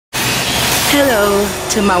Hello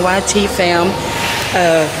to my YT fam.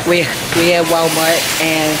 We at Walmart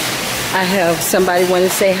and I have somebody want to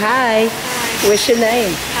say hi. What's your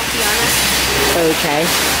name? Tatiana. Okay.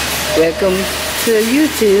 Welcome to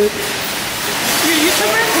YouTube. You're a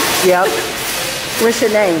YouTuber? Yep. What's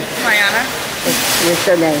your name? Mariana. What's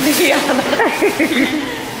your name?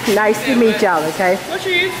 Nice to meet y'all, okay? What's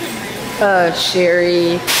your YouTube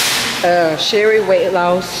name? Sherry Weight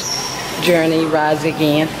Loss Journey Rise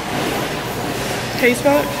Again. How you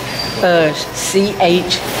spell it?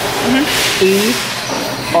 CHERRIE'S.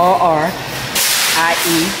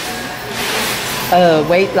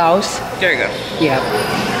 Weight loss. There you go. Yep.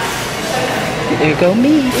 There go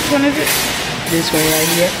me. Which one is it? This one right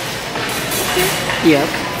here. Yep.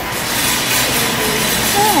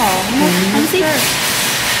 Oh, I'm see.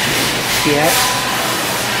 Yep.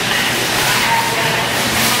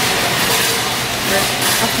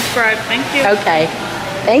 I'll subscribe. Thank you. Okay.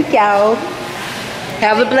 Thank y'all.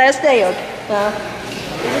 Have a blessed day. Okay.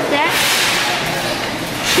 Is that?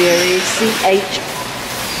 Sherry, CH.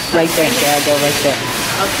 Right there. There I go. Right there.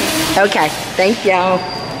 Okay. Okay. Thank y'all.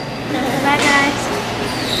 Bye, guys.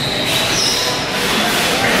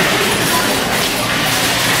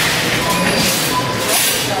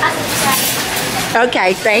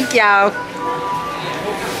 Okay. Thank y'all.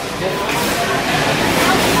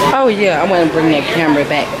 Oh yeah, I want to bring that camera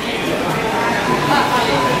back.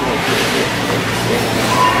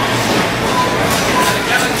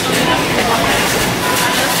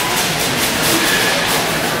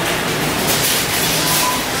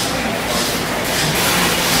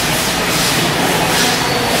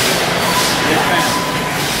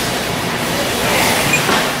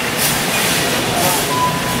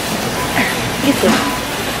 Get this.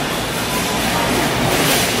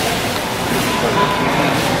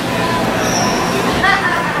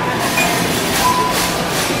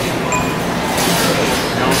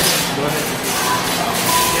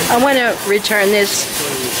 I want to return this.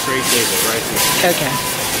 Okay.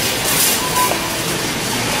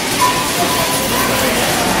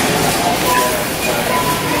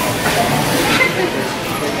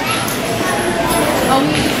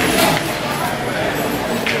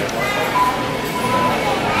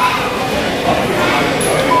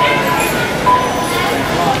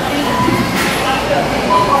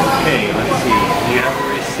 Okay, let's see. Do you have a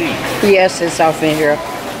receipt? Yes, it's off in here.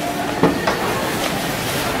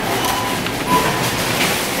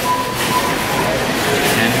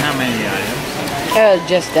 And how many items?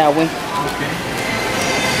 Just that one. Okay.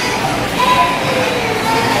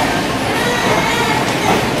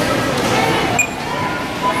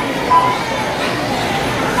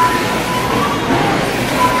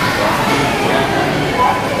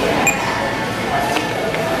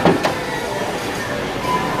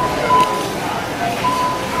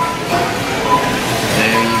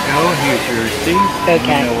 There you go. Here's your receipt.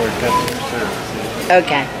 Okay. You know where customer service is.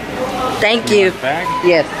 Okay. Thank you. Want it back?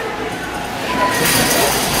 Yes.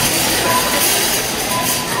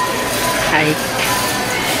 Hi.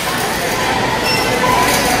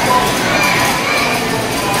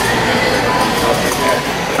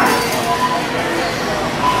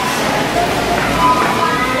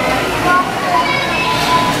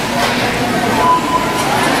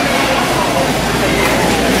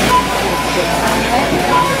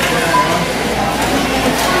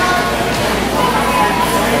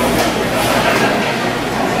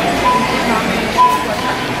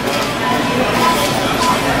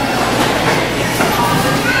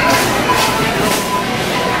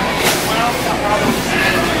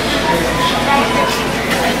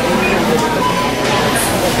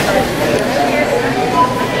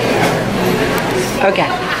 Okay.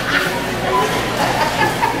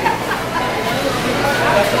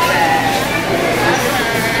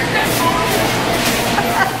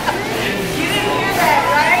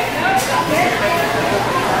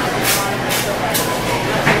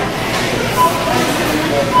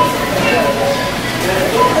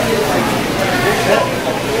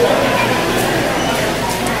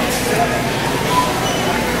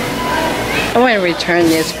 I want to return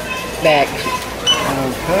this back.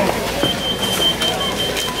 Okay.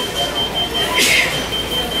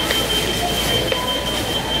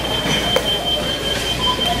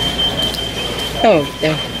 Oh,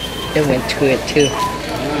 that went to it too.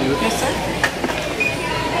 Yes, sir.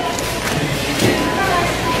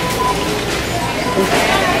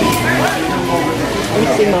 Let me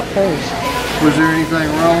see my purse. Was there anything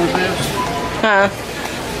wrong with this? Huh?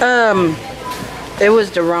 It was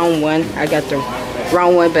the wrong one. I got the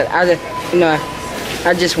wrong one, but I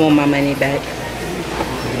just want my money back.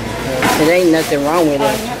 There ain't nothing wrong with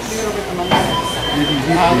it. Didn't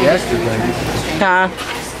get the excavated. Huh?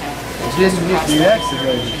 Didn't get the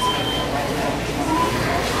excavated.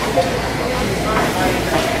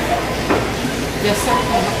 Yes, sir.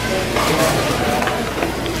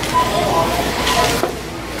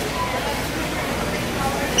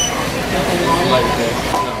 Like that.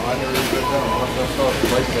 No, I never even put down. Once I saw it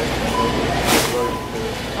like that,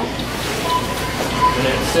 and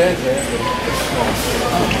it says that, but it's small.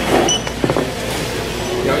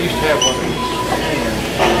 Yeah, I used to have one of these.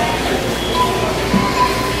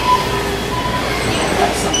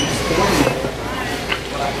 That's something scary.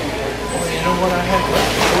 Well, you know what I had to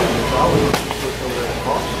do is I would look over at the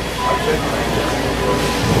box. I checked my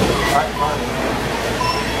I find it.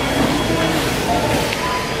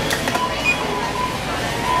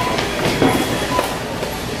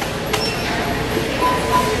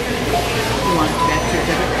 You want to get your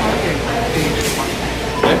debit card or do you just want that?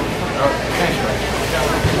 Yeah? Oh, thanks, man.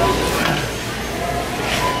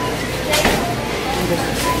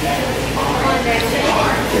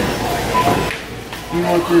 You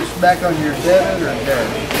want this back on your debit or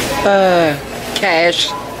debit? Cash.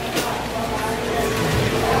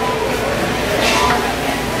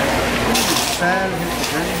 Sign, hit the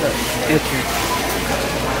green button.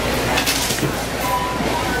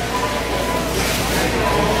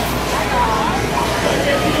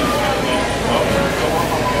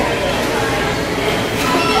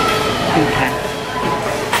 Okay.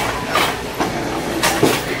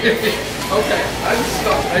 Okay, I just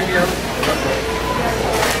thought maybe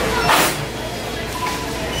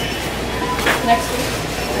Next week.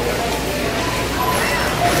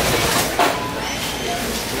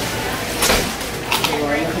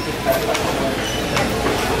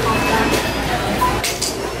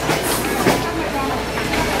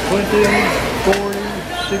 $20, $40,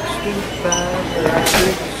 $65,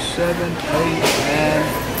 $6, $7, $8,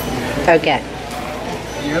 $9. Okay.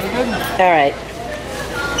 you have a good one. All right.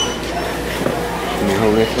 Can you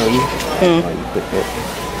hold this on you? While you put that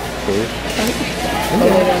first?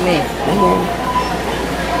 Hold it on me.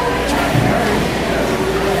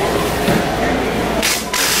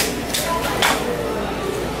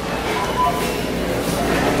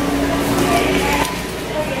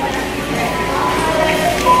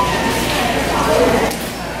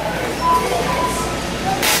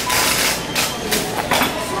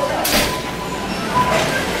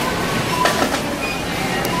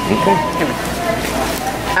 Okay.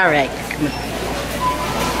 All right. Come on.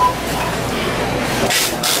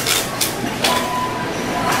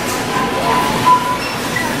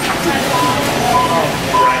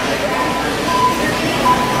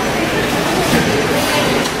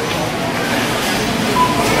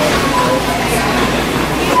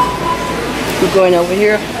 We're going over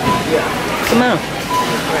here? Yeah. Come on.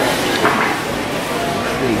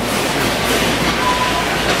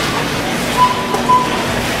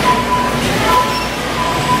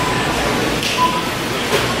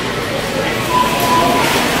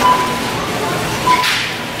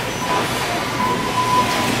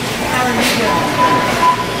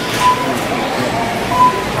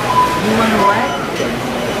 You want to what?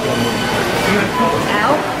 You want to pull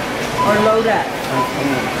out or load up? I'm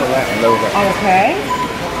going to pull that and load up. Okay.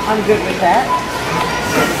 I'm good with that.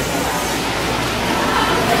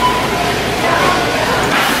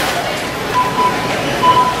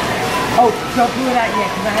 Oh, don't pull it out yet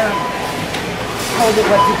because I haven't told it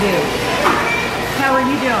what to do. How are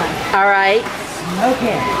you doing? All right.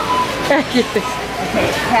 Okay.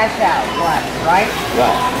 Okay, cash out, what, right?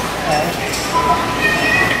 Right. Okay.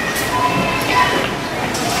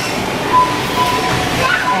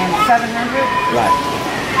 And 700? Right.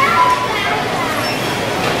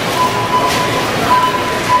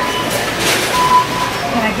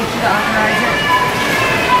 Can I get you to authorize it?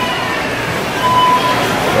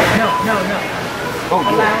 No. Oh,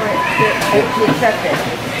 good. Allow it to accept it.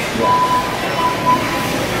 Yeah.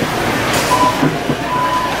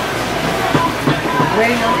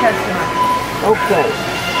 Waiting on customer. Okay.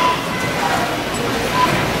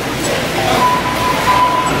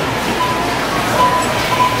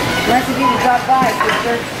 Once again, you drop by,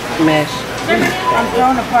 sister. Mesh. I'm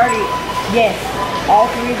throwing a party. Yes, all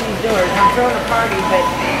three of these doors. I'm throwing a party, but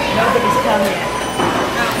nobody's come yet.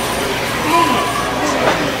 Dang it.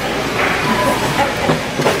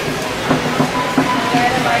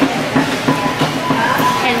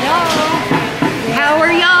 Hello. How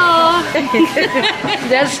are y'all?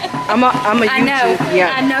 I'm a I know. YouTube.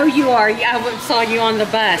 Yeah. I know you are. I saw you on the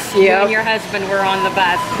bus. You Yep. and your husband were on the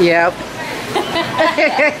bus. Yep.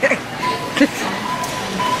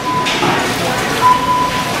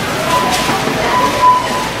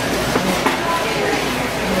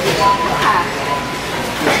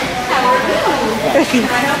 Can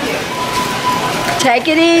I help you? Take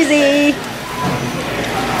it easy.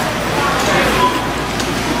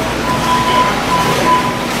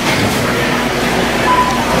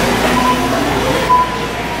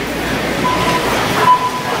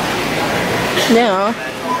 Now,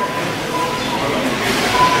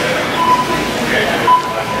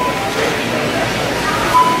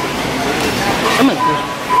 oh my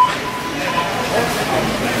goodness.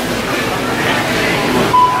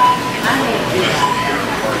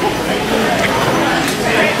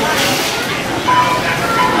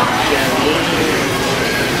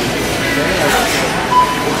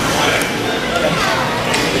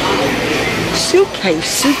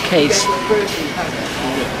 Suitcase.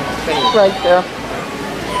 Right there.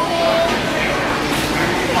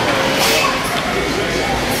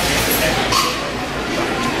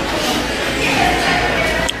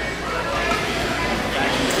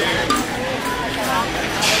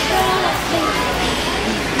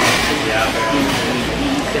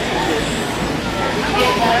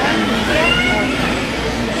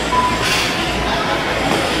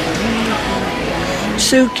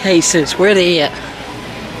 Suitcases, where they at?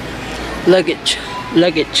 Luggage.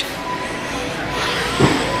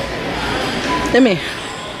 Let me.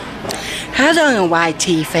 Hold on,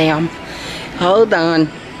 YT fam. Hold on.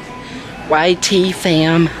 YT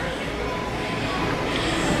fam.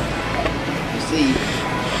 See.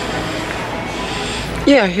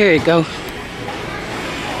 Yeah, here you go.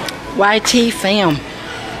 YT fam.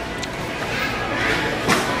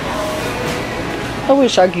 I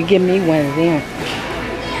wish I could get me one of them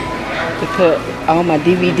to put all my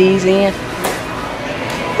DVDs in.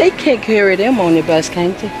 They can't carry them on the bus,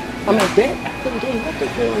 can't they? I mean, They couldn't do nothing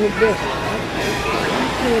to on the bus. I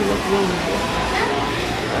couldn't look on the bus.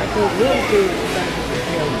 I couldn't really do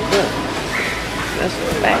nothing on the bus. That's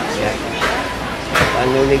a fact, Jack. I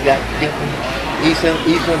know they got different. Each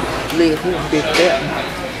live here, big that.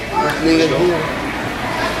 Live here.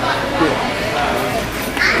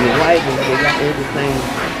 And the white ones, they got everything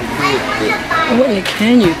to do with it. when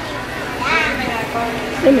can you?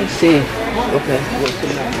 Let me see. Okay.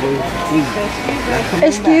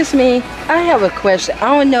 Excuse me, I have a question.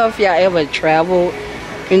 I don't know if y'all ever traveled,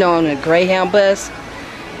 you know, on a Greyhound bus,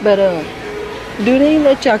 but do they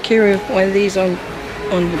let y'all carry one of these on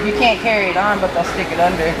the... You can't carry it on, but they'll stick it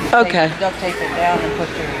under. Okay. They'll tape it down and put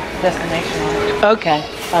your destination on it. Okay,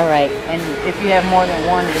 all right. And if you have more than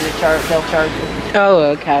one, they'll charge you.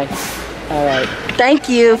 Oh, okay. All right. Thank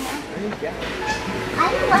you.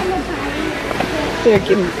 Here,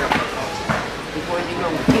 give me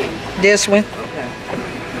this one.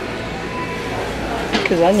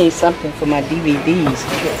 Because I need something for my DVDs.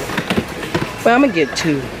 Well, I'm going to get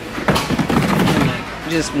two.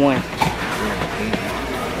 Just one.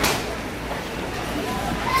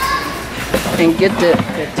 And get the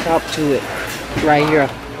top to it right here.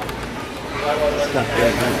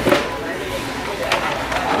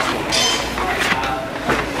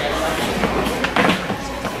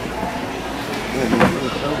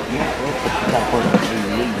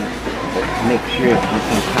 Make sure you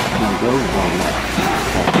can copy those on that.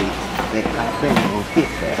 That copy will fit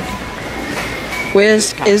that.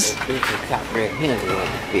 Where's is This is top right here that will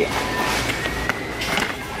fit.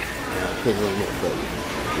 Put it on that button.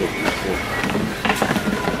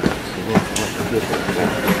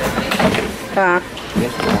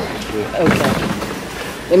 okay.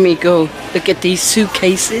 Let me go look at these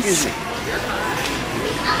suitcases.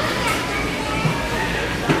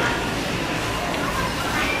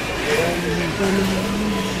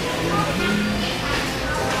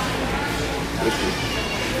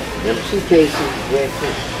 Them suitcases is red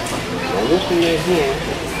too. Now this one right here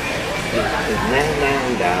is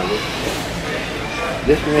 $99.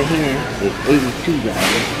 This one right here is $82.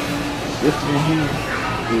 This one right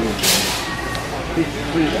here is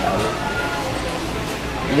 $53.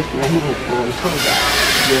 This one right here is $44.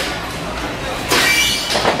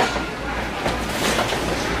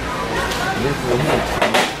 This one here.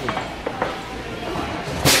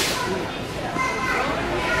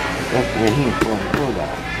 That's right here,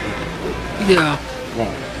 $44. Yeah.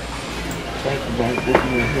 Now, think about this one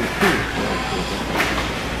here too.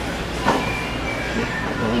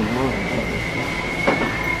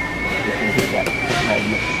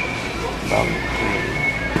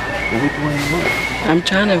 Which one you want? I'm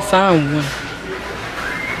trying to find one.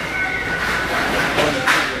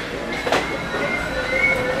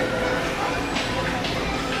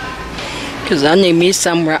 Cause I need me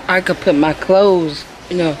somewhere I could put my clothes,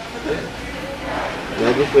 you know.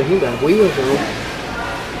 Now this one here got wheels on it.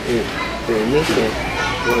 So it makes it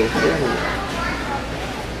what it's doing.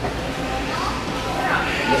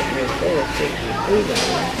 That'll take you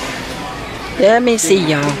 $3. Let me see,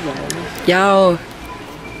 y'all. Y'all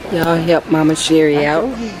help Mama Sherry out.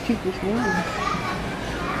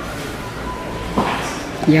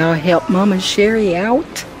 Y'all help Mama Sherry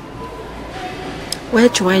out.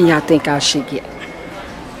 Which one y'all think I should get?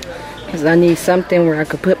 Because I need something where I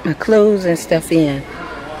could put my clothes and stuff in.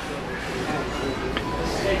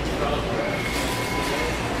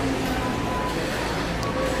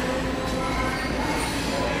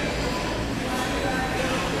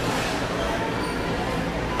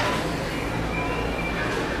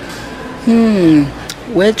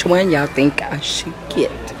 Which one y'all think I should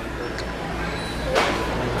get?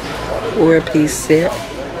 4-piece set.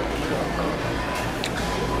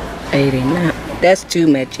 89. That's too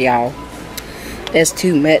much, y'all. That's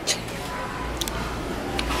too much.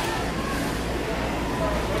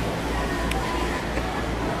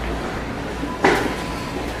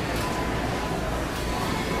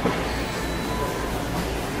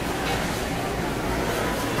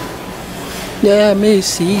 Let me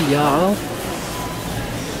see, y'all.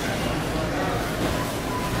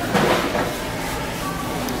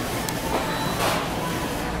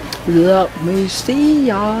 Let me see,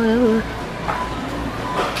 y'all.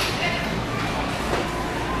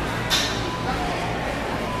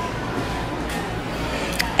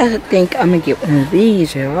 I think I'm gonna get one of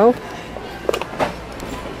these, y'all.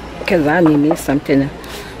 Because I need me something to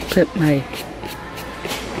put my...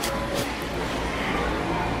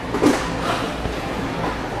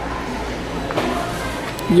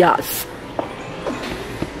 Yes.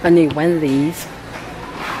 I need one of these.